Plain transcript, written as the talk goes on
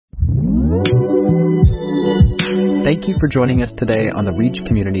Thank you for joining us today on the Reach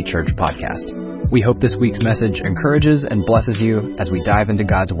Community Church podcast. We hope this week's message encourages and blesses you as we dive into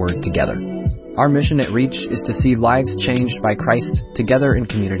God's Word together. Our mission at Reach is to see lives changed by Christ together in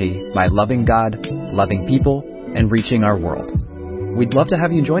community by loving God, loving people, and reaching our world. We'd love to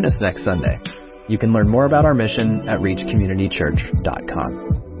have you join us next Sunday. You can learn more about our mission at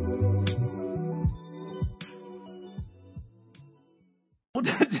reachcommunitychurch.com.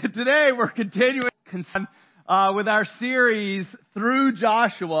 Today we're continuing with our series through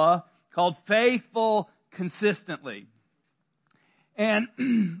Joshua called Faithful Consistently. And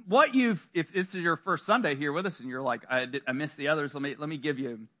if this is your first Sunday here with us and you're like, I missed the others, let me give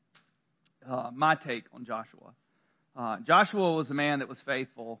you my take on Joshua. Joshua was a man that was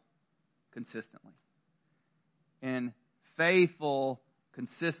faithful consistently. And faithful,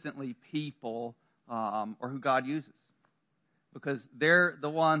 consistently people are who God uses. Because they're the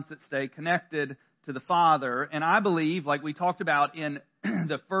ones that stay connected to the Father. And I believe, like we talked about in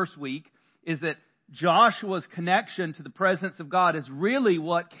the first week, is that Joshua's connection to the presence of God is really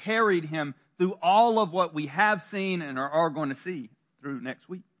what carried him through all of what we have seen and are going to see through next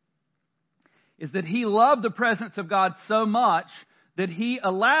week. Is that he loved the presence of God so much that he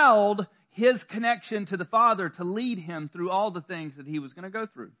allowed his connection to the Father to lead him through all the things that he was going to go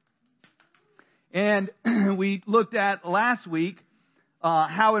through. And we looked at last week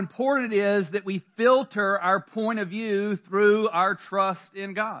how important it is that we filter our point of view through our trust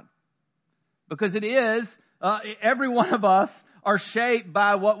in God. Because it is, every one of us are shaped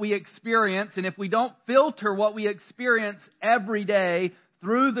by what we experience. And if we don't filter what we experience every day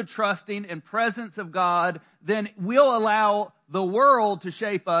through the trusting and presence of God, then we'll allow the world to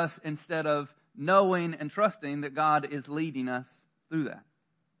shape us instead of knowing and trusting that God is leading us through that.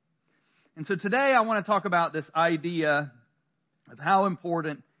 And so today I want to talk about this idea of how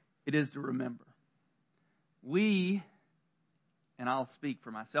important it is to remember. We, and I'll speak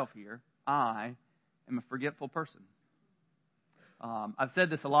for myself here, I am a forgetful person. I've said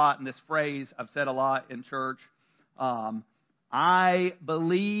this a lot in this phrase. I've said a lot in church. I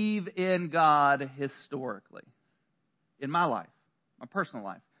believe in God historically in my life, my personal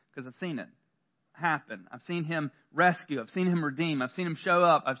life, because I've seen it happen. I've seen Him rescue. I've seen Him redeem. I've seen Him show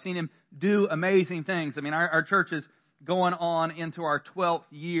up. I've seen Him do amazing things. I mean, our church is going on into our 12th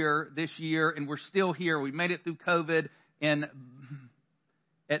year this year, and we're still here. We made it through COVID, and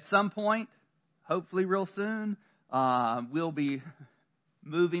at some point, hopefully real soon, we'll be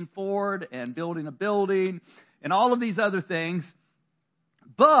moving forward and building a building and all of these other things.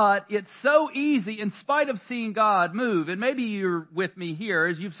 But it's so easy, in spite of seeing God move, and maybe you're with me here,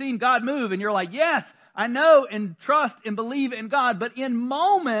 as you've seen God move, and you're like, yes, I know and trust and believe in God, but in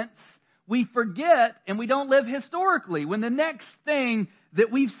moments, we forget and we don't live historically. When the next thing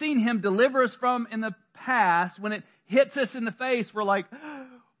that we've seen Him deliver us from in the past, when it hits us in the face, we're like,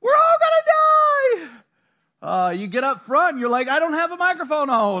 we're all going to die! You get up front and you're like, I don't have a microphone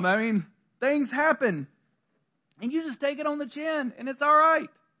on. I mean, things happen. And you just take it on the chin, and it's all right.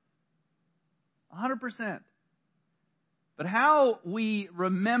 100%. But how we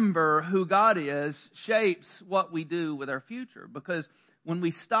remember who God is shapes what we do with our future. Because when we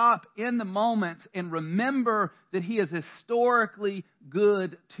stop in the moments and remember that He is historically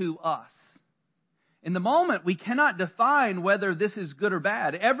good to us, in the moment, we cannot define whether this is good or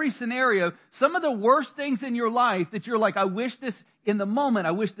bad. Every scenario, some of the worst things in your life that you're like, I wish this, in the moment,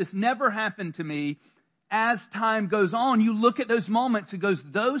 I wish this never happened to me. As time goes on, you look at those moments and goes,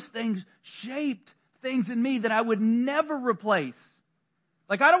 those things shaped things in me that I would never replace.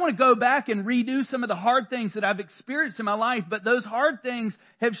 Like, I don't want to go back and redo some of the hard things that I've experienced in my life, but those hard things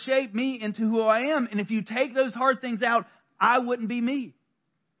have shaped me into who I am. And if you take those hard things out, I wouldn't be me.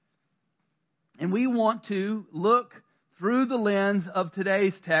 And we want to look through the lens of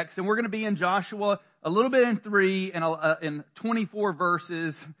today's text, and we're going to be in Joshua a little bit in 3 and in 24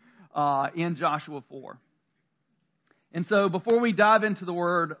 verses in Joshua 4. And so before we dive into the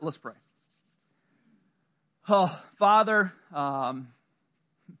Word, let's pray. Oh, Father,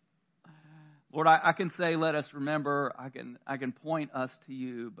 Lord, I can say, let us remember. I can point us to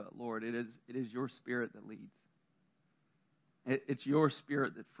You, but Lord, it is Your Spirit that leads. It's Your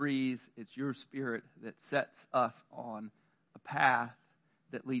Spirit that frees. It's Your Spirit that sets us on a path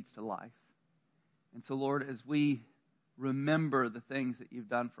that leads to life. And so, Lord, as we remember the things that You've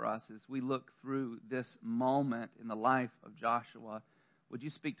done for us, as we look through this moment in the life of Joshua, would You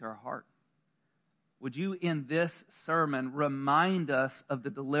speak to our heart? Would You, in this sermon, remind us of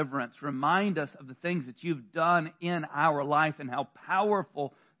the deliverance, remind us of the things that You've done in our life and how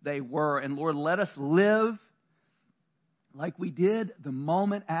powerful they were. And Lord, let us live like we did the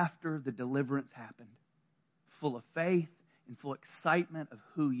moment after the deliverance happened, full of faith and full excitement of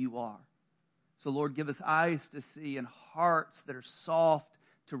who you are. So, Lord, give us eyes to see and hearts that are soft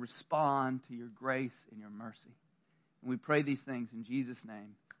to respond to your grace and your mercy. And we pray these things in Jesus'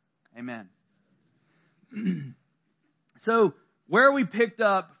 name. Amen. So, where we picked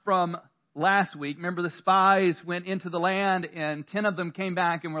up from last week, remember the spies went into the land and 10 of them came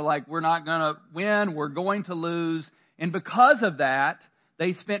back and were like, we're not going to win, we're going to lose. And because of that,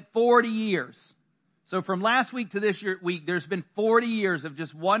 they spent 40 years. So from last week to this week, there's been 40 years of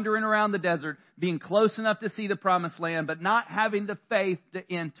just wandering around the desert, being close enough to see the promised land, but not having the faith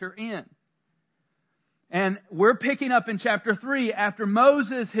to enter in. And we're picking up in chapter 3. After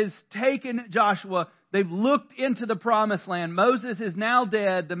Moses has taken Joshua, they've looked into the promised land. Moses is now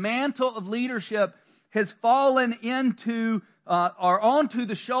dead. The mantle of leadership has fallen into or onto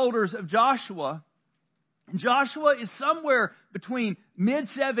the shoulders of Joshua. And Joshua is somewhere between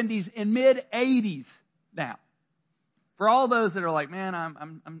mid-70s and mid-80s now. For all those that are like, man,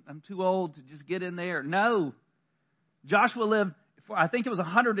 I'm too old to just get in there. No. Joshua lived for, I think it was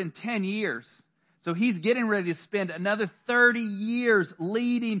 110 years. So he's getting ready to spend another 30 years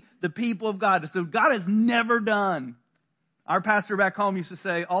leading the people of God. So God is never done. Our pastor back home used to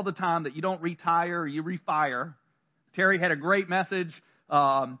say all the time that you don't retire, you refire. Terry had a great message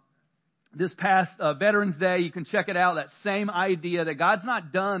this past Veterans Day. You can check it out. That same idea that God's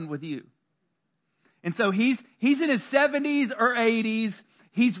not done with you. And so he's in his 70s or 80s.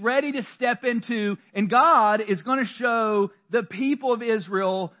 He's ready to step into, and God is going to show the people of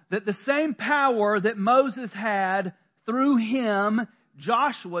Israel that the same power that Moses had through him,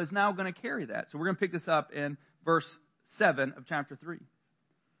 Joshua is now going to carry that. So we're going to pick this up in verse 7 of chapter 3.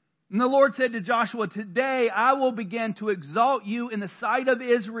 And the Lord said to Joshua, today I will begin to exalt you in the sight of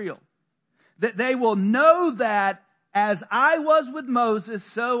Israel, that they will know that as I was with Moses,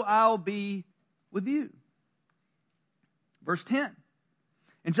 so I'll be with you. Verse 10.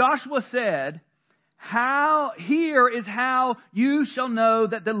 And Joshua said, here is how you shall know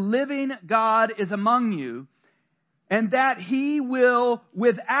that the living God is among you, and that he will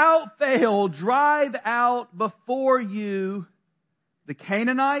without fail drive out before you the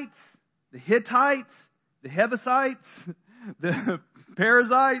Canaanites, the Hittites, the Jebusites, the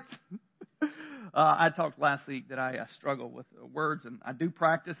Perizzites. I talked last week that I struggle with words, and I do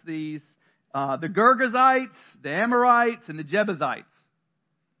practice these. The Girgashites, the Amorites, and the Jebusites.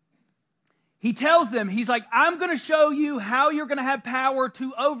 He tells them, he's like, I'm going to show you how you're going to have power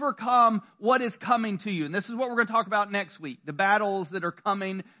to overcome what is coming to you. And this is what we're going to talk about next week. The battles that are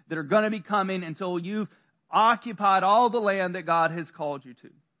coming, that are going to be coming until you've occupied all the land that God has called you to.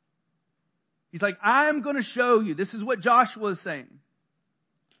 He's like, I'm going to show you. This is what Joshua is saying.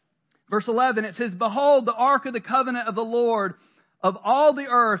 Verse 11, it says, behold, the ark of the covenant of the Lord of all the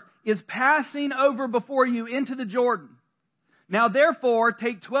earth is passing over before you into the Jordan. Now therefore,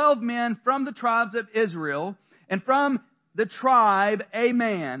 take 12 men from the tribes of Israel, and from the tribe a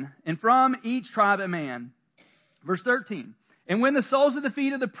man, and from each tribe a man. Verse 13, and when the soles of the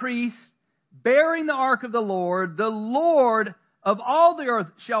feet of the priests bearing the ark of the Lord of all the earth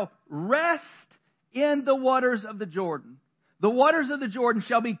shall rest in the waters of the Jordan. The waters of the Jordan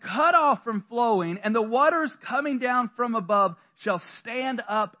shall be cut off from flowing, and the waters coming down from above shall stand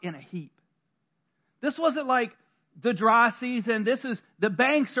up in a heap. This wasn't like the dry season. This is, the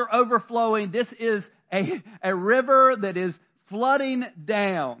banks are overflowing. This is a river that is flooding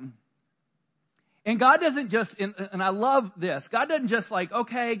down. And God doesn't just, and I love this, God doesn't just like,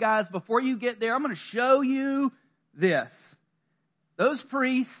 okay guys, before you get there, I'm going to show you this. Those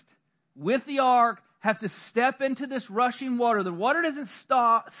priests with the ark have to step into this rushing water. The water doesn't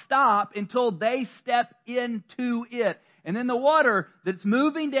stop until they step into it. And then the water that's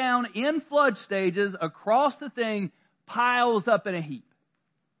moving down in flood stages across the thing piles up in a heap.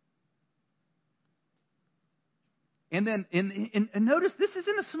 And then, and notice, this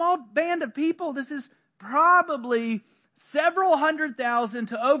isn't a small band of people. This is probably several 100,000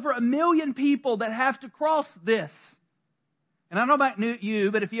 to over 1 million people that have to cross this. And I don't know about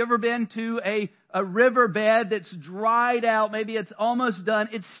you, but if you've ever been to a riverbed that's dried out, maybe it's almost done,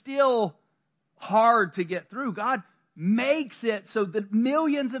 it's still hard to get through. God makes it so that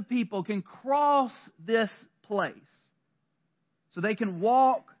millions of people can cross this place, so they can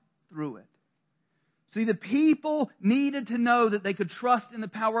walk through it. See, the people needed to know that they could trust in the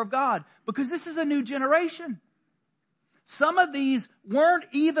power of God, because this is a new generation. Some of these weren't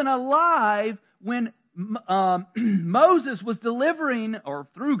even alive when Moses was delivering, or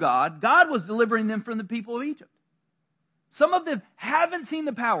through God was delivering them from the people of Egypt. Some of them haven't seen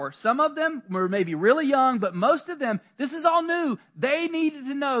the power. Some of them were maybe really young, but most of them, this is all new. They needed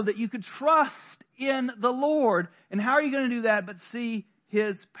to know that you could trust in the Lord. And how are you going to do that but see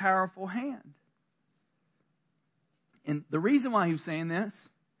His powerful hand? And the reason why he was saying this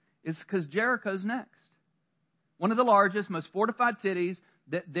is because Jericho's next. One of the largest, most fortified cities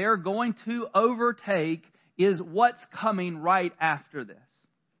that they're going to overtake is what's coming right after this.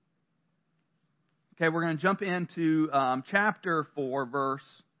 Okay, we're going to jump into chapter 4,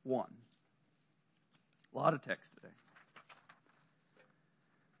 verse 1. A lot of text today.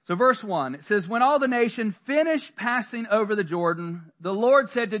 So verse 1, it says, "When all the nation finished passing over the Jordan, the Lord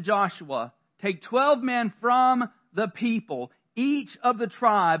said to Joshua, 'Take 12 men from the people, each of the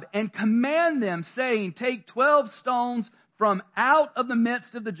tribe, and command them, saying, Take 12 stones from out of the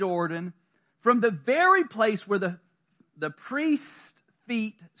midst of the Jordan, from the very place where the priest's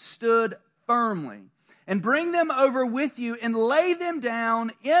feet stood firmly, and bring them over with you and lay them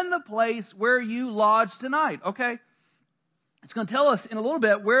down in the place where you lodge tonight.'" Okay? It's going to tell us in a little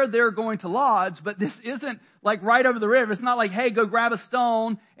bit where they're going to lodge, but this isn't like right over the river. It's not like, hey, go grab a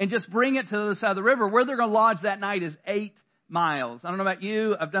stone and just bring it to the other side of the river. Where they're going to lodge that night is 8 miles. I don't know about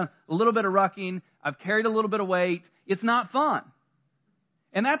you. I've done a little bit of rucking. I've carried a little bit of weight. It's not fun.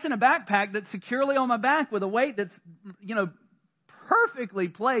 And that's in a backpack that's securely on my back with a weight that's, perfectly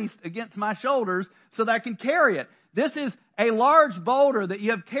placed against my shoulders so that I can carry it. This is a large boulder that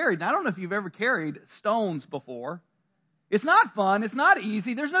you have carried. Now, I don't know if you've ever carried stones before. It's not fun. It's not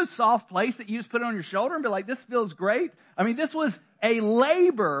easy. There's no soft place that you just put it on your shoulder and be like, this feels great. I mean, this was a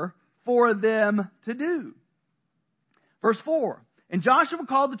labor for them to do. Verse 4, "And Joshua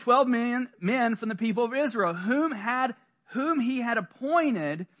called the 12 men from the people of Israel, whom he had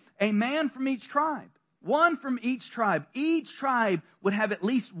appointed a man from each tribe. One from each tribe. Each tribe would have at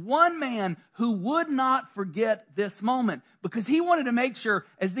least one man who would not forget this moment." Because he wanted to make sure,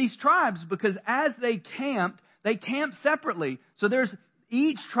 as these tribes, because as they camped separately. So there's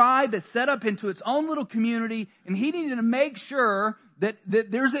each tribe that's set up into its own little community, and he needed to make sure that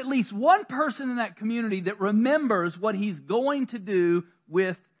there's at least one person in that community that remembers what he's going to do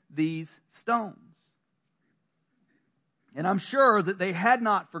with these stones. And I'm sure that they had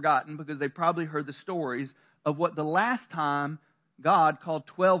not forgotten, because they probably heard the stories of what the last time God called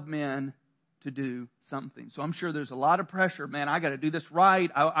 12 men to do something. So I'm sure there's a lot of pressure. Man, I got to do this right.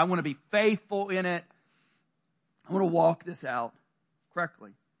 I want to be faithful in it. I want to walk this out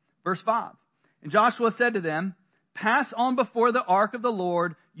correctly. Verse 5. "And Joshua said to them, Pass on before the ark of the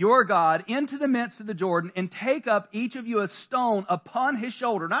Lord your God into the midst of the Jordan, and take up each of you a stone upon his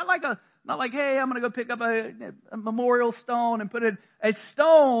shoulder." Not like, hey, I'm going to go pick up a memorial stone and put it, a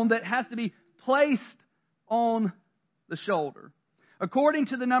stone that has to be placed on the shoulder, "according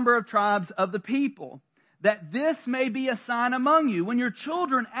to the number of tribes of the people, that this may be a sign among you. When your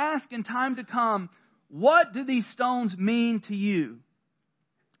children ask in time to come, 'What do these stones mean to you?'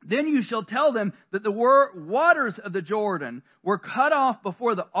 Then you shall tell them that the waters of the Jordan were cut off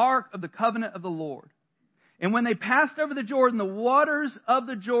before the ark of the covenant of the Lord. And when they passed over the Jordan, the waters of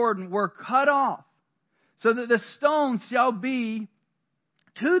the Jordan were cut off, so that the stones shall be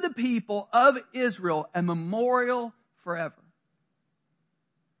to the people of Israel a memorial forever."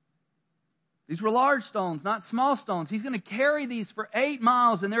 These were large stones, not small stones. He's going to carry these for 8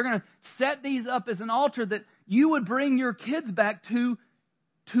 miles, and they're going to set these up as an altar that you would bring your kids back to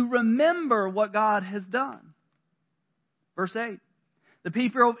remember what God has done. Verse 8. "The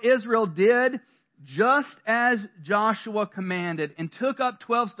people of Israel did just as Joshua commanded, and took up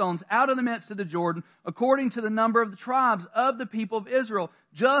 12 stones out of the midst of the Jordan, according to the number of the tribes of the people of Israel,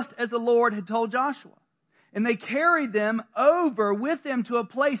 just as the Lord had told Joshua. And they carried them over with them to a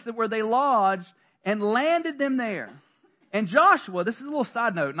place where they lodged, and landed them there. And Joshua," this is a little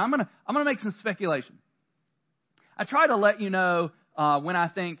side note, and I'm gonna make some speculation. I try to let you know when I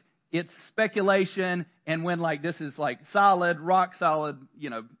think it's speculation and when this is solid, rock solid,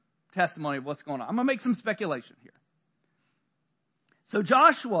 testimony of what's going on. I'm going to make some speculation here. So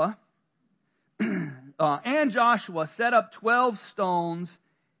Joshua set up 12 stones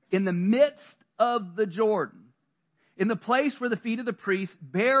in the midst of the Jordan, in the place where the feet of the priests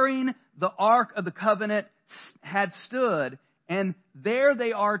bearing the ark of the covenant had stood, and there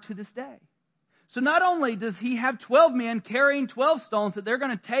they are to this day. So not only does he have 12 men carrying 12 stones that they're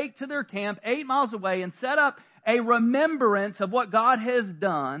going to take to their camp 8 miles away and set up a remembrance of what God has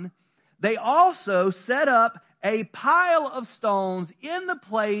done, they also set up a pile of stones in the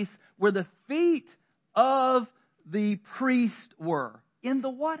place where the feet of the priest were, in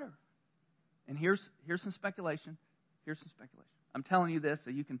the water. And here's some speculation. I'm telling you this so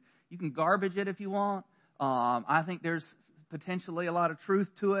you can garbage it if you want. I think there's potentially a lot of truth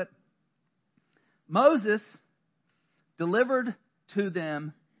to it. Moses delivered to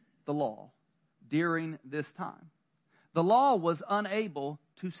them the law during this time. The law was unable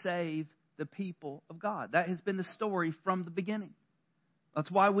to save the people of God. That has been the story from the beginning. That's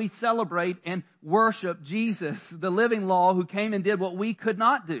why we celebrate and worship Jesus, the living law, who came and did what we could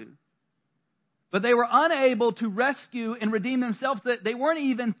not do. But they were unable to rescue and redeem themselves. They weren't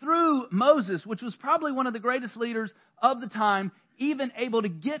even through Moses, which was probably one of the greatest leaders of the time, even able to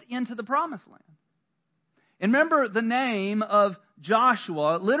get into the promised land. And remember, the name of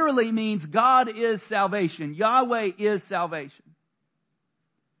Joshua literally means God is salvation. Yahweh is salvation.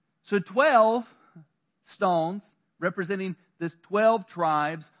 So 12 stones representing this 12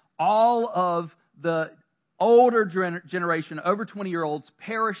 tribes, all of the older generation, over 20-year-olds,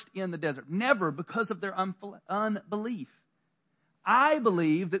 perished in the desert. Never because of their unbelief. I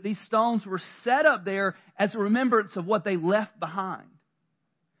believe that these stones were set up there as a remembrance of what they left behind.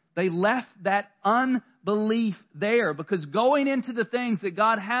 They left that unbelief there because going into the things that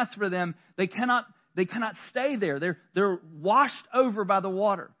God has for them, they cannot stay there. They're washed over by the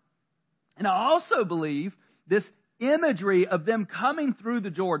water. And I also believe this imagery of them coming through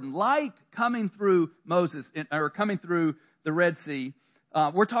the Jordan, like coming through Moses or coming through the Red Sea.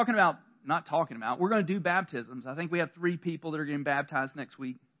 We're going to do baptisms. I think we have 3 people that are getting baptized next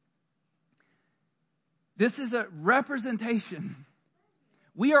week. This is a representation.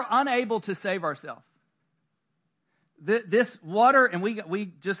 We are unable to save ourselves. This water, and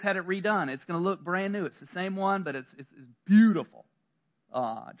we just had it redone. It's going to look brand new. It's the same one, but it's beautiful.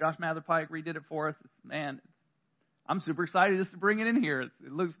 Josh Matherpike redid it for us. I'm super excited just to bring it in here. It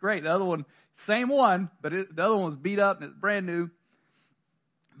looks great. The other one, same one, but the other one was beat up and it's brand new.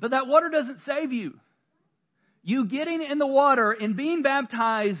 But that water doesn't save you. You getting in the water and being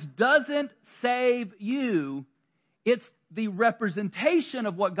baptized doesn't save you. It's the representation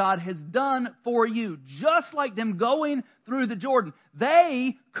of what God has done for you. Just like them going through the Jordan.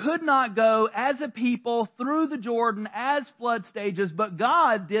 They could not go as a people through the Jordan as flood stages, but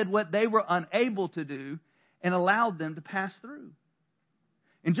God did what they were unable to do and allowed them to pass through.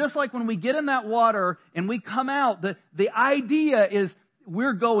 And just like when we get in that water and we come out, the idea is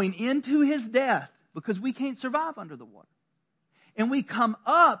we're going into His death because we can't survive under the water. And we come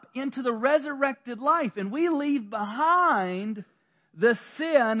up into the resurrected life and we leave behind the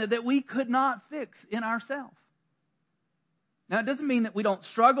sin that we could not fix in ourselves. Now, it doesn't mean that we don't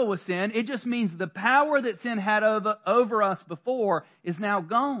struggle with sin. It just means the power that sin had over us before is now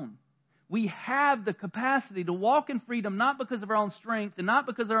gone. We have the capacity to walk in freedom, not because of our own strength and not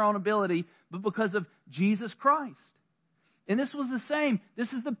because of our own ability, but because of Jesus Christ. And this was the same.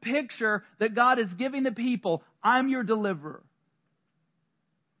 This is the picture that God is giving the people. I'm your deliverer.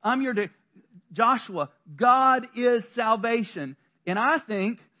 Joshua, God is salvation. And I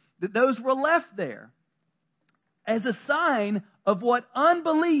think that those were left there as a sign of what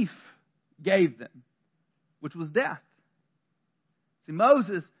unbelief gave them, which was death. See,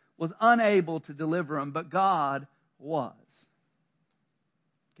 Moses was unable to deliver them, but God was.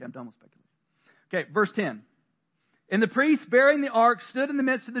 Okay, I'm done with speculation. Okay, verse 10. And the priests bearing the ark stood in the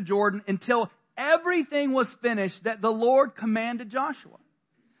midst of the Jordan until everything was finished that the Lord commanded Joshua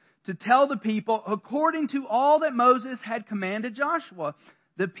to tell the people according to all that Moses had commanded Joshua.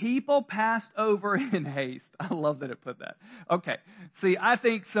 The people passed over in haste. I love that it put that. Okay. See, I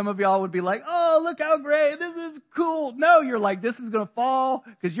think some of y'all would be like, oh, look how great. This is cool. No, you're like, this is going to fall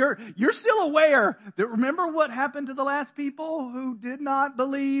because you're still aware that remember what happened to the last people who did not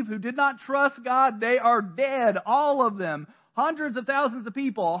believe, who did not trust God? They are dead. All of them. Hundreds of thousands of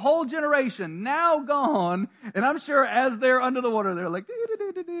people, a whole generation now gone. And I'm sure as they're under the water, they're like,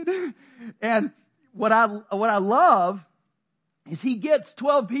 and what I love is he gets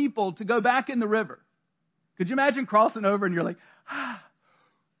 12 people to go back in the river. Could you imagine crossing over and you're like,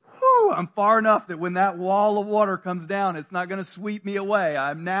 I'm far enough that when that wall of water comes down, it's not going to sweep me away.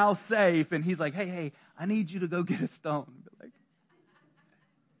 I'm now safe. And he's like, hey, I need you to go get a stone. Like,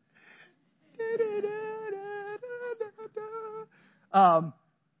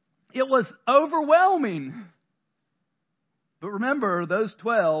 it was overwhelming. But remember, those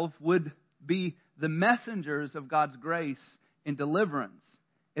 12 would be the messengers of God's grace and deliverance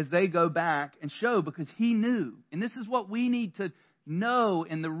as they go back and show, because he knew. And this is what we need to know.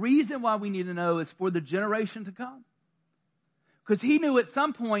 And the reason why we need to know is for the generation to come. Because he knew at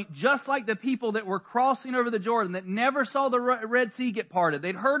some point, just like the people that were crossing over the Jordan, that never saw the Red Sea get parted.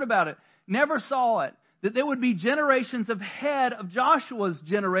 They'd heard about it, never saw it. that there would be generations ahead of Joshua's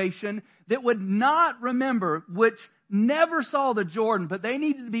generation that would not remember, which never saw the Jordan, but they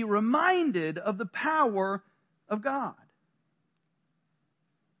needed to be reminded of the power of God.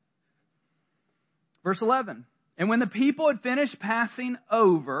 Verse 11. And when the people had finished passing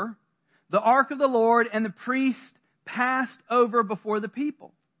over, the ark of the Lord and the priest passed over before the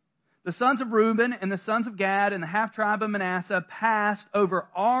people. The sons of Reuben and the sons of Gad and the half-tribe of Manasseh passed over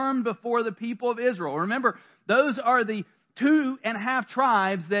armed before the people of Israel. Remember, those are the 2.5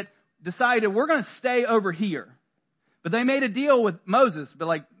 tribes that decided we're going to stay over here. But they made a deal with Moses, but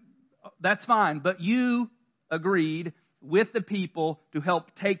like, that's fine. But you agreed with the people to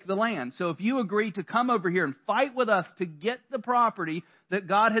help take the land. So if you agree to come over here and fight with us to get the property that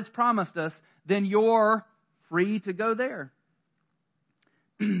God has promised us, then you're free to go there.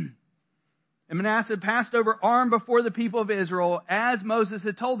 And Manasseh passed over armed before the people of Israel, as Moses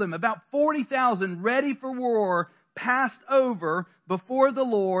had told them. About 40,000 ready for war passed over before the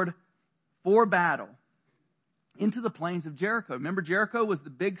Lord for battle into the plains of Jericho. Remember, Jericho was the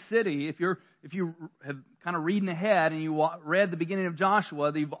big city. If you have kind of reading ahead and you read the beginning of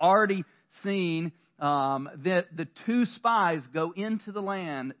Joshua, you've already seen that the 2 spies go into the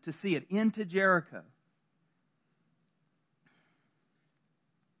land to see it, into Jericho.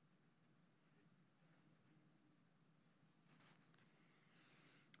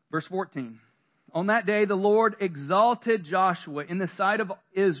 Verse 14. On that day, the Lord exalted Joshua in the sight of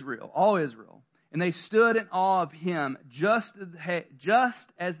Israel, all Israel, and they stood in awe of him, just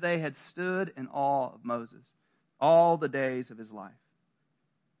as they had stood in awe of Moses all the days of his life.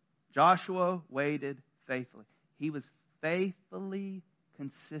 Joshua waited faithfully. He was faithfully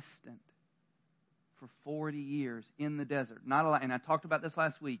consistent for 40 years in the desert. Not a lot, and I talked about this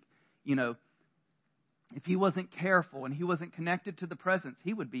last week. You know, if he wasn't careful and he wasn't connected to the presence,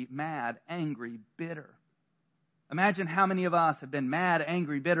 he would be mad, angry, bitter. Imagine how many of us have been mad,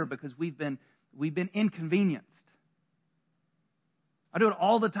 angry, bitter because we've been inconvenienced. I do it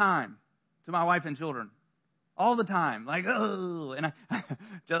all the time to my wife and children. All the time. Like, oh. And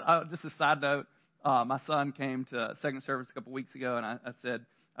just a side note, my son came to second service a couple weeks ago, and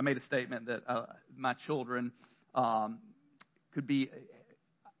I made a statement that my children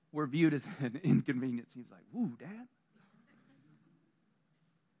were viewed as an inconvenience. He was like, "Ooh, Dad."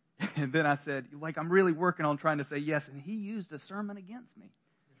 And then I said, like, I'm really working on trying to say yes. And he used a sermon against me.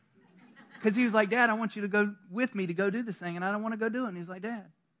 Because he was like, "Dad, I want you to go with me to go do this thing, and I don't want to go do it." And he was like, "Dad,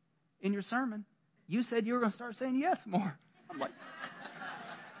 in your sermon, you said you were going to start saying yes more." I'm like,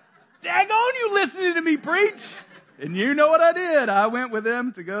 "Daggone you listening to me preach." And you know what I did. I went with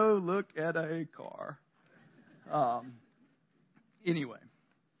him to go look at a car. Anyway.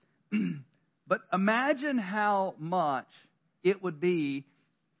 But imagine how much it would be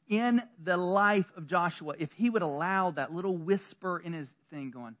in the life of Joshua if he would allow that little whisper in his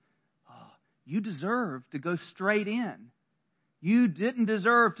thing going, "Oh, you deserve to go straight in. You didn't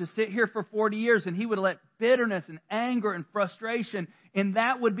deserve to sit here for 40 years." And he would let bitterness and anger and frustration, and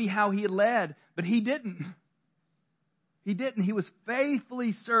that would be how he led. But he didn't. He didn't. He was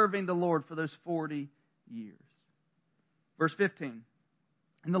faithfully serving the Lord for those 40 years. Verse 15.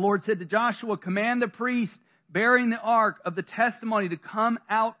 And the Lord said to Joshua, "Command the priest bearing the ark of the testimony to come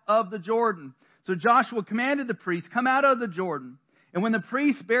out of the Jordan." So Joshua commanded the priest, "Come out of the Jordan." And when the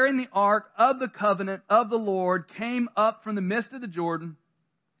priest bearing the ark of the covenant of the Lord came up from the midst of the Jordan,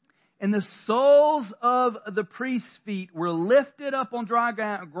 and the soles of the priest's feet were lifted up on dry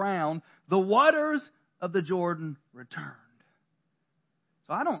ground, the waters of the Jordan returned.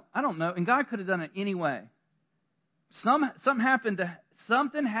 So I don't know, and God could have done it any way.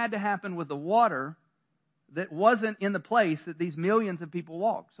 Something had to happen with the water that wasn't in the place that these millions of people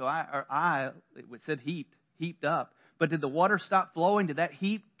walked. So it said heaped up. But did the water stop flowing? Did that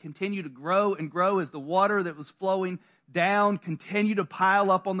heap continue to grow and grow as the water that was flowing down continued to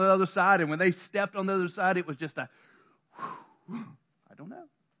pile up on the other side? And when they stepped on the other side, it was just I don't know.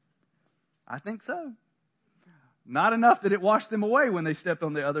 I think so. Not enough that it washed them away when they stepped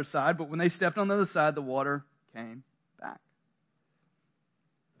on the other side, but when they stepped on the other side, the water came back.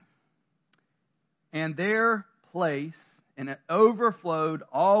 And their place, and it overflowed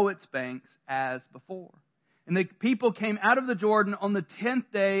all its banks as before. And the people came out of the Jordan on the 10th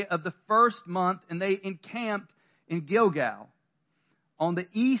day of the first month, and they encamped in Gilgal on the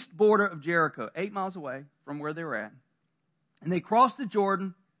east border of Jericho, 8 miles away from where they were at. And they crossed the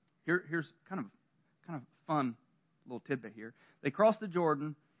Jordan. Here's kind of fun little tidbit here. They crossed the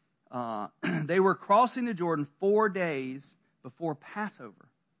Jordan. They were crossing the Jordan 4 days before Passover,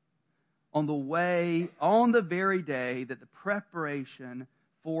 on the very day that the preparation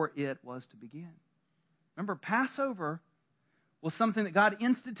for it was to begin. Remember, Passover was something that God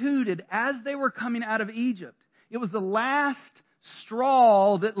instituted as they were coming out of Egypt. It was the last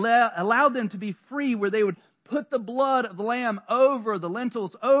straw that allowed them to be free, where they would put the blood of the lamb over the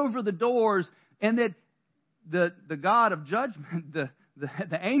lintels, over the doors, and that the God of judgment,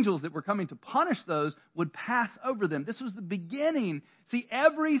 the angels that were coming to punish those, would pass over them. This was the beginning. See,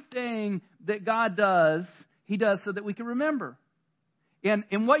 everything that God does, He does so that we can remember.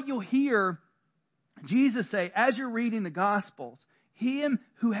 And what you'll hear Jesus say as you're reading the Gospels, him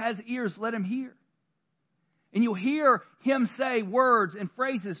who has ears, let him hear. And you'll hear Him say words and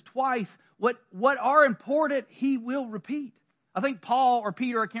phrases twice. What are important, He will repeat. I think Paul or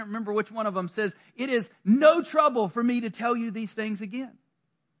Peter, I can't remember which one of them, says, it is no trouble for me to tell you these things again.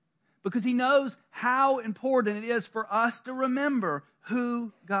 Because he knows how important it is for us to remember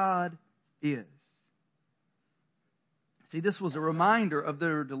who God is. See, this was a reminder of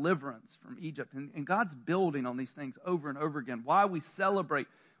their deliverance from Egypt. And God's building on these things over and over again. Why we celebrate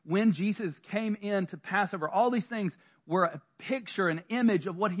when Jesus came in to Passover. All these things were a picture, an image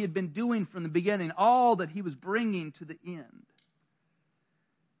of what He had been doing from the beginning. All that He was bringing to the end.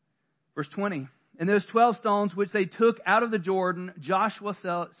 Verse 20. And those 12 stones which they took out of the Jordan, Joshua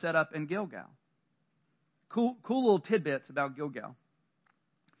set up in Gilgal. Cool little tidbits about Gilgal.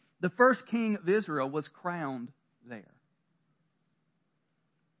 The first king of Israel was crowned there.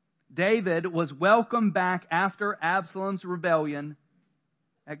 David was welcomed back after Absalom's rebellion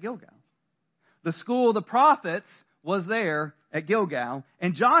at Gilgal. The school of the prophets was there at Gilgal.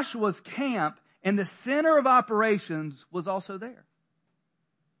 And Joshua's camp and the center of operations was also there.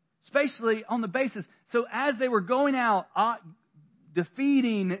 Especially on the basis, so as they were going out,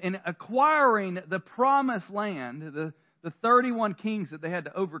 defeating and acquiring the promised land, the 31 kings that they had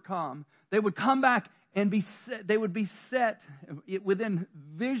to overcome, they would come back and they would be set within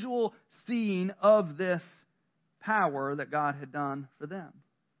visual seeing of this power that God had done for them.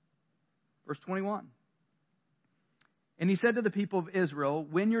 Verse 21. And he said to the people of Israel,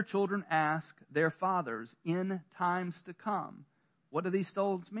 when your children ask their fathers in times to come, what do these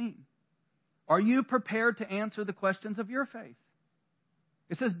stones mean? Are you prepared to answer the questions of your faith?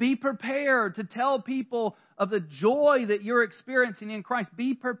 It says, be prepared to tell people of the joy that you're experiencing in Christ.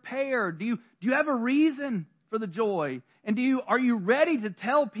 Be prepared. Do you have a reason for the joy? And are you ready to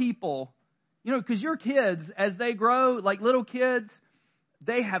tell people? You know, because your kids, as they grow, like little kids,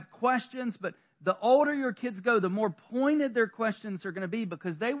 they have questions. But the older your kids go, the more pointed their questions are going to be,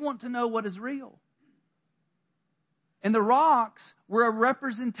 because they want to know what is real. And the rocks were a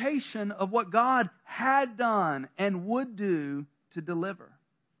representation of what God had done and would do to deliver.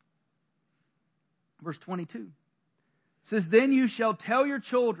 Verse 22 says, then you shall tell your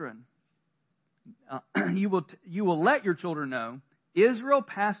children, you will let your children know, Israel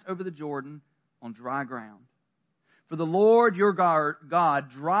passed over the Jordan on dry ground. For the Lord your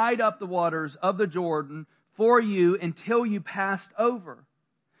God dried up the waters of the Jordan for you until you passed over,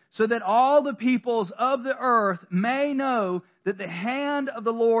 so that all the peoples of the earth may know that the hand of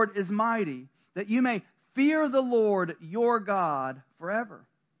the Lord is mighty, that you may fear the Lord your God forever.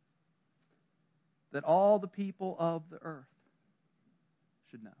 That all the people of the earth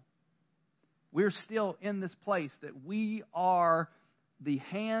should know. We're still in this place that we are the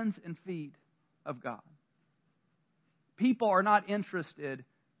hands and feet of God. People are not interested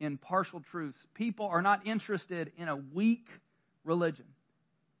in partial truths. People are not interested in a weak religion.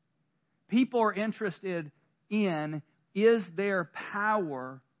 People are interested in, is there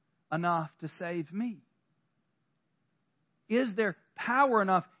power enough to save me? Is there power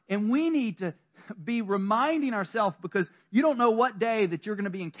enough? And we need to be reminding ourselves, because you don't know what day that you're going to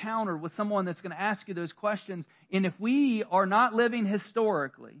be encountered with someone that's going to ask you those questions. And if we are not living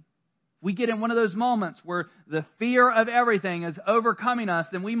historically, we get in one of those moments where the fear of everything is overcoming us,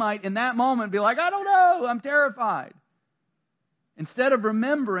 then we might in that moment be like, I don't know, I'm terrified. Instead of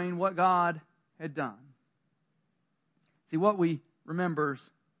remembering what God had done. See, what we remember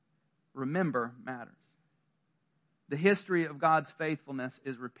matters. The history of God's faithfulness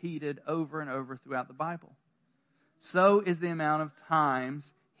is repeated over and over throughout the Bible. So is the amount of times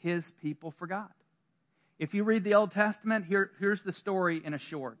His people forgot. If you read the Old Testament, here's the story in a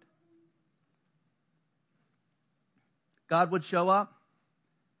short. God would show up,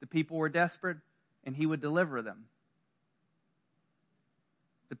 the people were desperate, and He would deliver them.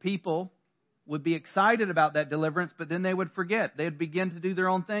 The people would be excited about that deliverance, but then they would forget. They'd begin to do their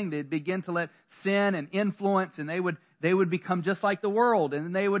own thing. They'd begin to let sin and influence, and they would become just like the world, and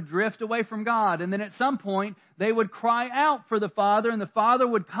then they would drift away from God. And then at some point, they would cry out for the Father, and the Father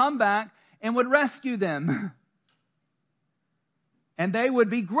would come back and would rescue them. And they would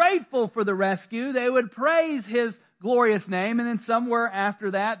be grateful for the rescue. They would praise His glorious name. And then somewhere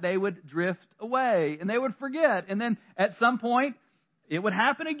after that, they would drift away. And they would forget. And then at some point, it would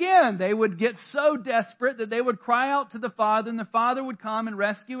happen again. They would get so desperate that they would cry out to the Father. And the Father would come and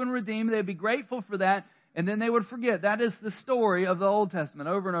rescue and redeem. They'd be grateful for that. And then they would forget. That is the story of the Old Testament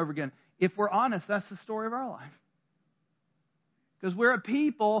over and over again. If we're honest, that's the story of our life. Because we're a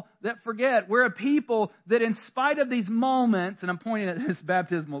people that forget. We're a people that in spite of these moments, and I'm pointing at this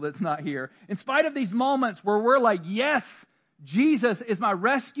baptismal that's not here, in spite of these moments where we're like, yes, Jesus is my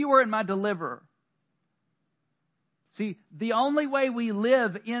rescuer and my deliverer. See, the only way we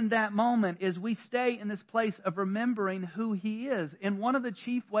live in that moment is we stay in this place of remembering who He is. And one of the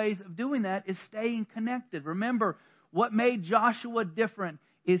chief ways of doing that is staying connected. Remember, what made Joshua different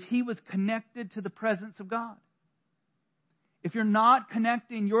is he was connected to the presence of God. If you're not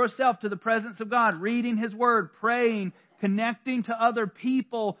connecting yourself to the presence of God, reading His Word, praying, connecting to other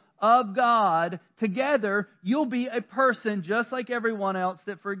people of God together, you'll be a person just like everyone else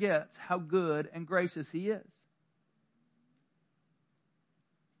that forgets how good and gracious He is.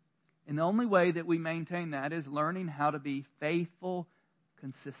 And the only way that we maintain that is learning how to be faithful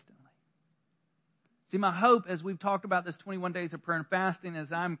consistently. See, my hope as we've talked about this 21 days of prayer and fasting,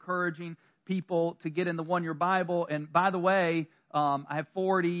 as I'm encouraging people to get in the One Year Bible. And by the way, I have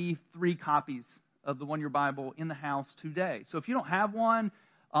 43 copies of the One Year Bible in the house today. So if you don't have one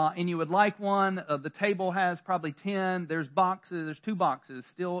and you would like one, the table has probably 10. There's 2 boxes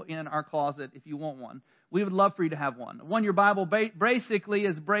still in our closet if you want one. We would love for you to have one. One Year Bible basically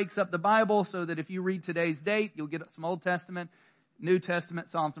breaks up the Bible so that if you read today's date, you'll get some Old Testament, New Testament,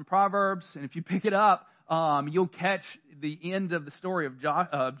 Psalms, and Proverbs. And if you pick it up, you'll catch the end of the story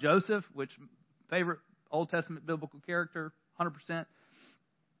of Joseph, which favorite Old Testament biblical character, 100%.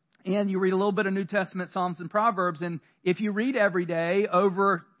 And you read a little bit of New Testament, Psalms, and Proverbs. And if you read every day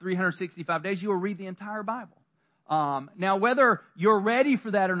over 365 days, you will read the entire Bible. Now, whether you're ready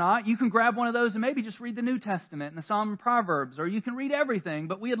for that or not, you can grab one of those and maybe just read the New Testament and the Psalm and Proverbs, or you can read everything.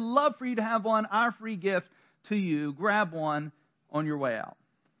 But we'd love for you to have one, our free gift to you. Grab one on your way out.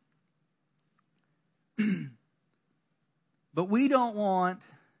 But we don't want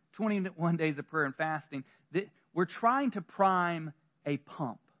 21 days of prayer and fasting. We're trying to prime a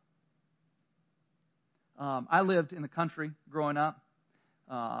pump. I lived in the country growing up.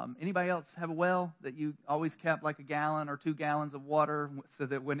 Anybody else have a well that you always kept like a gallon or 2 gallons of water so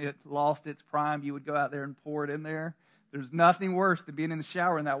that when it lost its prime, you would go out there and pour it in there? There's nothing worse than being in the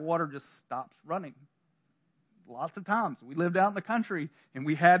shower and that water just stops running. Lots of times. We lived out in the country and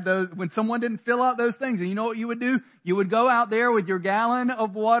we had those, when someone didn't fill out those things, and you know what you would do? You would go out there with your gallon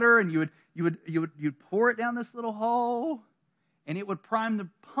of water and you'd pour it down this little hole and it would prime the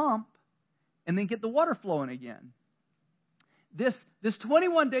pump and then get the water flowing again. This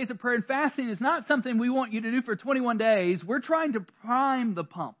 21 days of prayer and fasting is not something we want you to do for 21 days. We're trying to prime the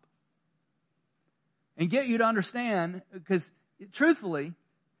pump and get you to understand, because truthfully,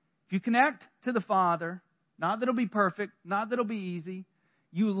 if you connect to the Father, not that it'll be perfect, not that it'll be easy,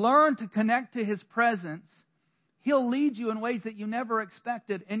 you learn to connect to His presence, He'll lead you in ways that you never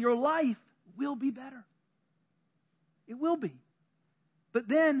expected, and your life will be better. It will be. But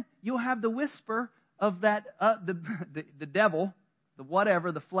then you'll have the whisper of that, the devil, the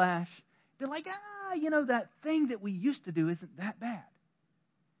whatever, the flesh. Be like, that thing that we used to do isn't that bad.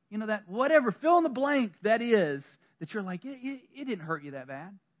 That whatever, fill in the blank that is, that you're like, it didn't hurt you that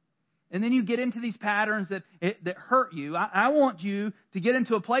bad. And then you get into these patterns that hurt you. I want you to get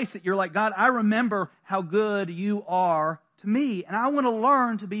into a place that you're like, God, I remember how good you are to me. And I want to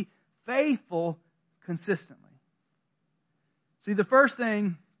learn to be faithful consistently. See, the first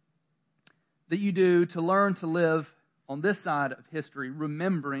thing that you do to learn to live on this side of history,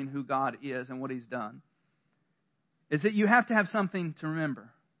 remembering who God is and what He's done, is that you have to have something to remember.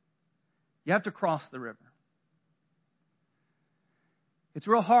 You have to cross the river. It's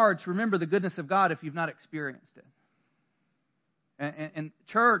real hard to remember the goodness of God if you've not experienced it. And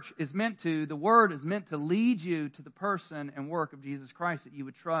church is the Word is meant to lead you to the person and work of Jesus Christ, that you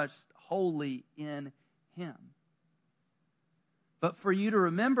would trust wholly in Him. But for you to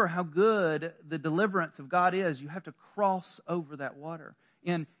remember how good the deliverance of God is, you have to cross over that water.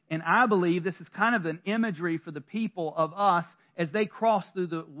 And I believe this is kind of an imagery for the people of us. As they crossed through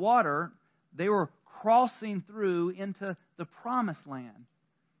the water, they were crossing through into the promised land.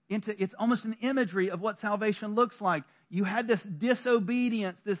 It's almost an imagery of what salvation looks like. You had this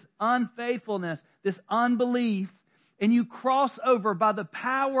disobedience, this unfaithfulness, this unbelief, and you cross over by the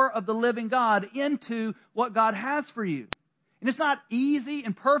power of the living God into what God has for you. And it's not easy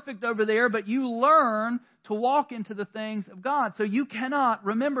and perfect over there, but you learn to walk into the things of God. So you cannot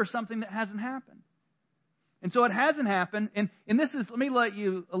remember something that hasn't happened. And so it hasn't happened. And this is, let me let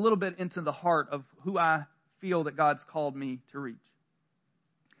you a little bit into the heart of who I feel that God's called me to reach.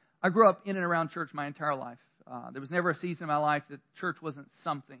 I grew up in and around church my entire life. There was never a season in my life that church wasn't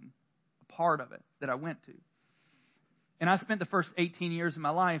something, a part of it, that I went to. And I spent the first 18 years of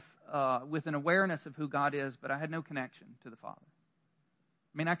my life with an awareness of who God is, but I had no connection to the Father.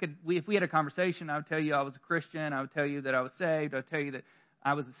 I mean, if we had a conversation, I would tell you I was a Christian. I would tell you that I was saved. I would tell you that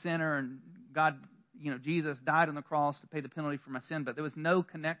I was a sinner and God, Jesus died on the cross to pay the penalty for my sin. But there was no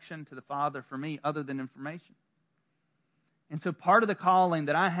connection to the Father for me other than information. And so part of the calling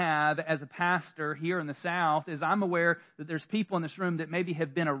that I have as a pastor here in the South is I'm aware that there's people in this room that maybe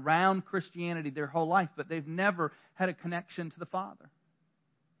have been around Christianity their whole life, but they've never had a connection to the Father.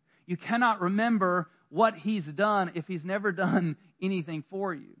 You cannot remember what He's done if He's never done anything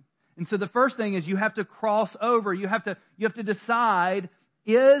for you. And so the first thing is you have to cross over. You have to decide,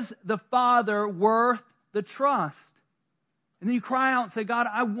 is the Father worth the trust? And then you cry out and say, God,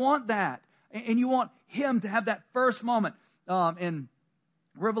 I want that. And you want Him to have that first moment. In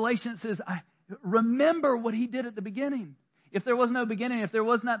Revelation, it says, remember what He did at the beginning. If there was no beginning, if there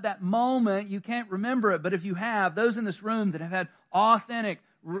was not that moment, you can't remember it. But if you have, those in this room that have had authentic,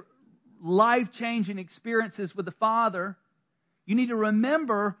 life-changing experiences with the Father, you need to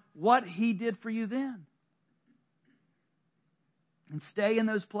remember what He did for you then. And stay in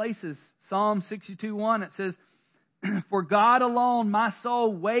those places. Psalm 62:1, it says, for God alone my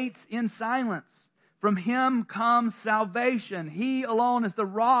soul waits in silence. From Him comes salvation. He alone is the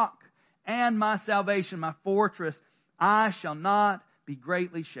rock and my salvation, my fortress. I shall not be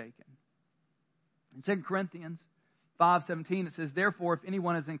greatly shaken. In 2 Corinthians 5:17, it says, therefore, if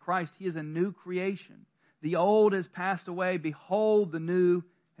anyone is in Christ, he is a new creation. The old has passed away. Behold, the new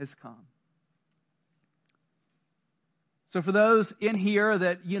has come. So for those in here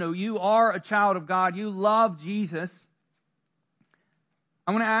that, you are a child of God, you love Jesus,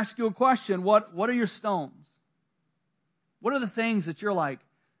 I'm going to ask you a question. What are your stones? What are the things that you're like,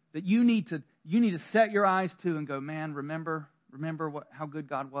 that you need to set your eyes to and go, man, remember how good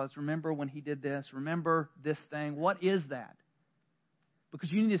God was. Remember when He did this. Remember this thing. What is that?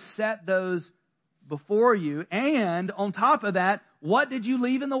 Because you need to set those before you. And on top of that, what did you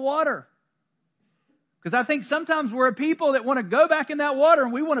leave in the water? Because I think sometimes we're a people that want to go back in that water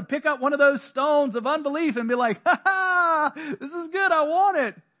and we want to pick up one of those stones of unbelief and be like, ha, this is good, I want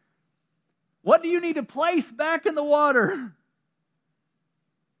it. What do you need to place back in the water?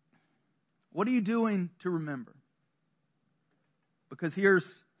 What are you doing to remember? Because here's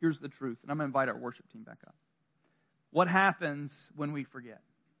the truth, and I'm going to invite our worship team back up. What happens when we forget?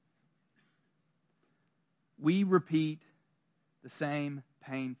 We repeat the same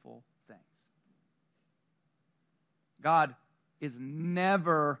painful things. God is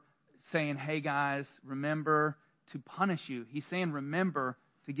never saying, hey guys, remember to punish you. He's saying, remember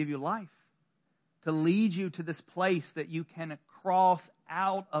to give you life, to lead you to this place that you can cross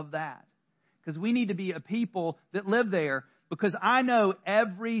out of that. Because we need to be a people that live there. Because I know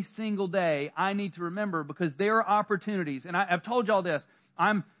every single day I need to remember, because there are opportunities. And I've told y'all this.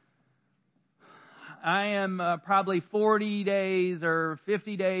 I am probably 40 days or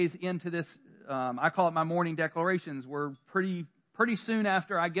 50 days into this. I call it my morning declarations. We're pretty soon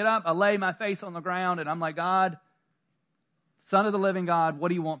after I get up, I lay my face on the ground and I'm like, God, Son of the living God, what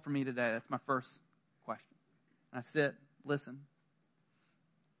do you want from me today? That's my first question. And I sit, listen.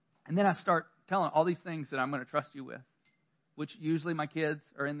 And then I start telling all these things that I'm going to trust you with, which usually my kids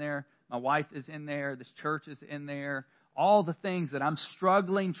are in there. My wife is in there. This church is in there. All the things that I'm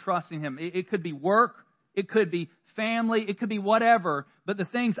struggling trusting Him. It could be work. It could be family. It could be whatever. But the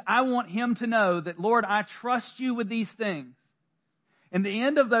things I want Him to know that, Lord, I trust you with these things. And the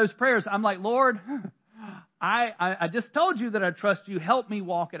end of those prayers, I'm like, Lord, I just told you that I trust you. Help me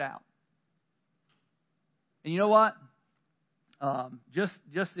walk it out. And you know what? Just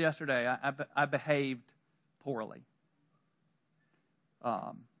yesterday, I behaved poorly.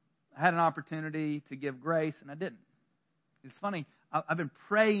 I had an opportunity to give grace, and I didn't. It's funny. I've been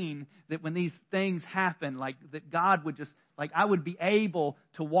praying that when these things happen, like that God would just, like I would be able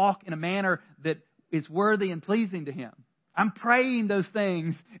to walk in a manner that is worthy and pleasing to Him. I'm praying those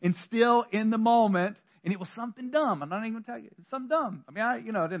things, and still in the moment, and it was something dumb. I'm not even going to tell you. It's something dumb. I mean,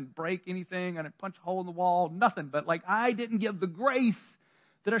 I didn't break anything. I didn't punch a hole in the wall. Nothing. But like I didn't give the grace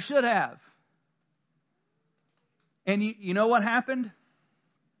that I should have. And you know what happened?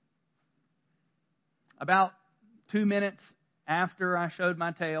 About 2 minutes after I showed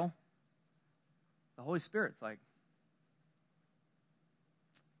my tail, the Holy Spirit's like,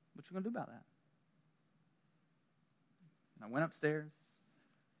 what you going to do about that? And I went upstairs.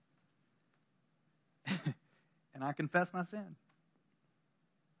 And I confessed my sin.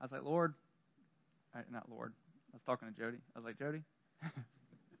 I was like, Lord. Not Lord. I was talking to Jody. I was like, Jody.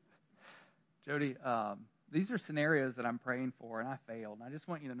 Jody, these are scenarios that I'm praying for, and I failed. And I just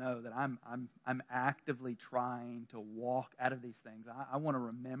want you to know that I'm actively trying to walk out of these things. I want to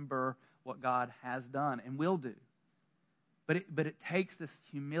remember what God has done and will do. But it takes this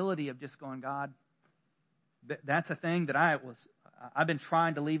humility of just going, God, that's a thing that I've been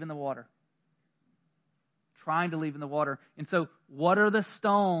trying to leave in the water. Trying to leave in the water. And so what are the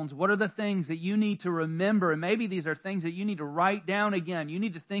stones? What are the things that you need to remember? And maybe these are things that you need to write down again. You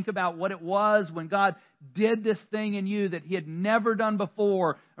need to think about what it was when God did this thing in you that He had never done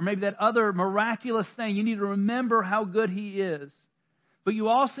before. Or maybe that other miraculous thing. You need to remember how good He is. But you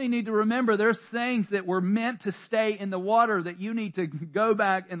also need to remember there's things that were meant to stay in the water that you need to go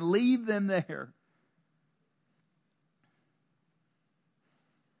back and leave them there.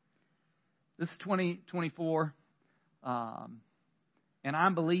 This is 2024, and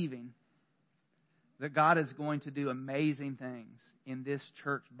I'm believing that God is going to do amazing things in this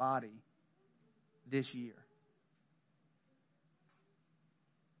church body this year.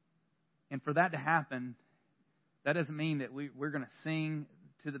 And for that to happen, that doesn't mean that we're going to sing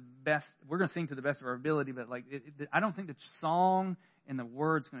to the best. We're going to sing to the best of our ability, but I don't think the song and the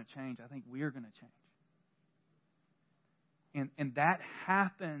words going to change. I think we're going to change. And that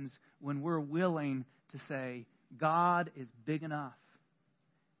happens when we're willing to say, God is big enough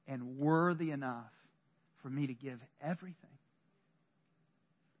and worthy enough for me to give everything.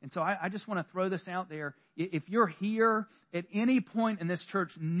 And so I just want to throw this out there. If you're here at any point in this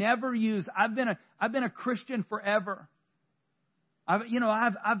church, never use, I've been a Christian forever. I've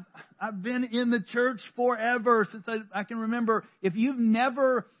been in the church forever since I can remember. If you've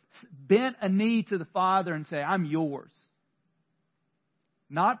never bent a knee to the Father and say, I'm yours.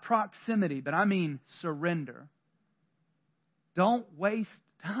 Not proximity, but I mean surrender. Don't waste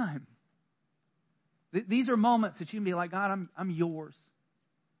time. These are moments that you can be like, God, I'm yours.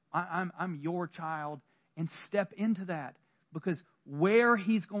 I'm your child. And step into that. Because where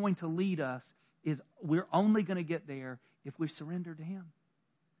He's going to lead us is we're only going to get there if we surrender to Him.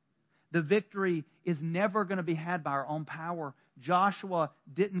 The victory is never going to be had by our own power. Joshua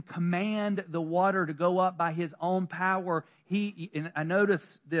didn't command the water to go up by his own power. And I notice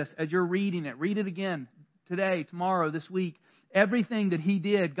this as you're reading it. Read it again today, tomorrow, this week. Everything that he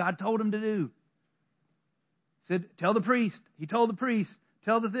did, God told him to do. He said, tell the priest. He told the priest.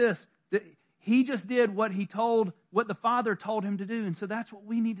 Tell the this. He just did what the Father told him to do. And so that's what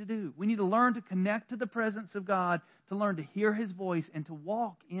we need to do. We need to learn to connect to the presence of God, to learn to hear His voice, and to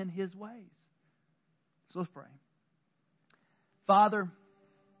walk in His ways. So let's pray. Father,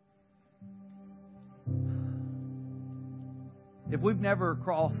 if we've never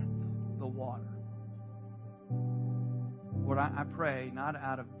crossed the water, Lord, I pray not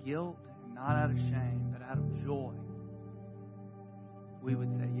out of guilt and not out of shame, but out of joy, we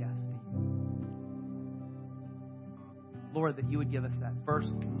would say yes to You. Lord, that You would give us that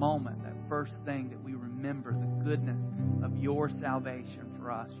first moment, that first thing that we remember, the goodness of Your salvation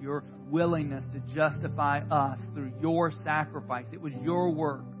for us, Your willingness to justify us through Your sacrifice. It was Your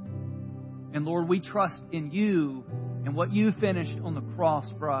work. And Lord, we trust in You and what You finished on the cross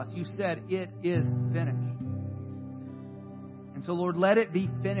for us. You said, it is finished. And so, Lord, let it be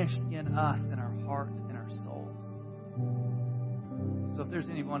finished in us, in our hearts, in our souls. So if there's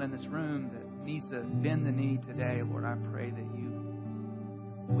anyone in this room that needs to bend the knee today, Lord, I pray that You,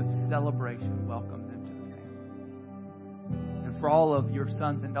 with celebration, welcome them to the family. And for all of Your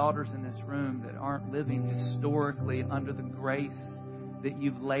sons and daughters in this room that aren't living historically under the grace that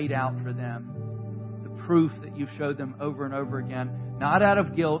You've laid out for them, the proof that You've showed them over and over again, not out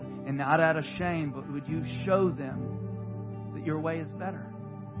of guilt and not out of shame, but would You show them that Your way is better.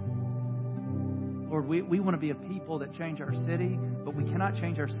 Lord, we want to be a people that change our city, but we cannot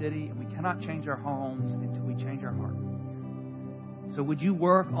change our city and we cannot change our homes until we change our heart. So would You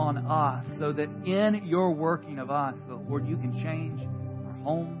work on us so that in Your working of us, Lord, You can change our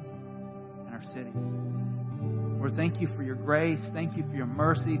homes and our cities. Lord, thank You for Your grace. Thank You for Your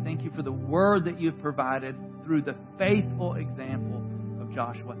mercy. Thank You for the word that You've provided through the faithful example of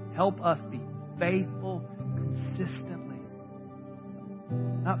Joshua. Help us be faithful consistently.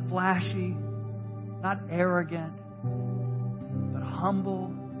 Not flashy, not arrogant, but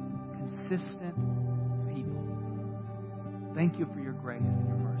humble, consistent people. Thank You for Your grace and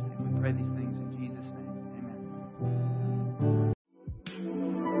Your mercy. We pray these things in Jesus' name.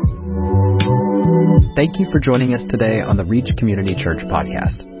 Amen. Thank you for joining us today on the Reach Community Church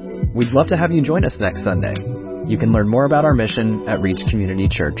podcast. We'd love to have you join us next Sunday. You can learn more about our mission at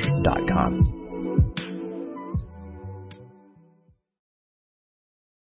reachcommunitychurch.com.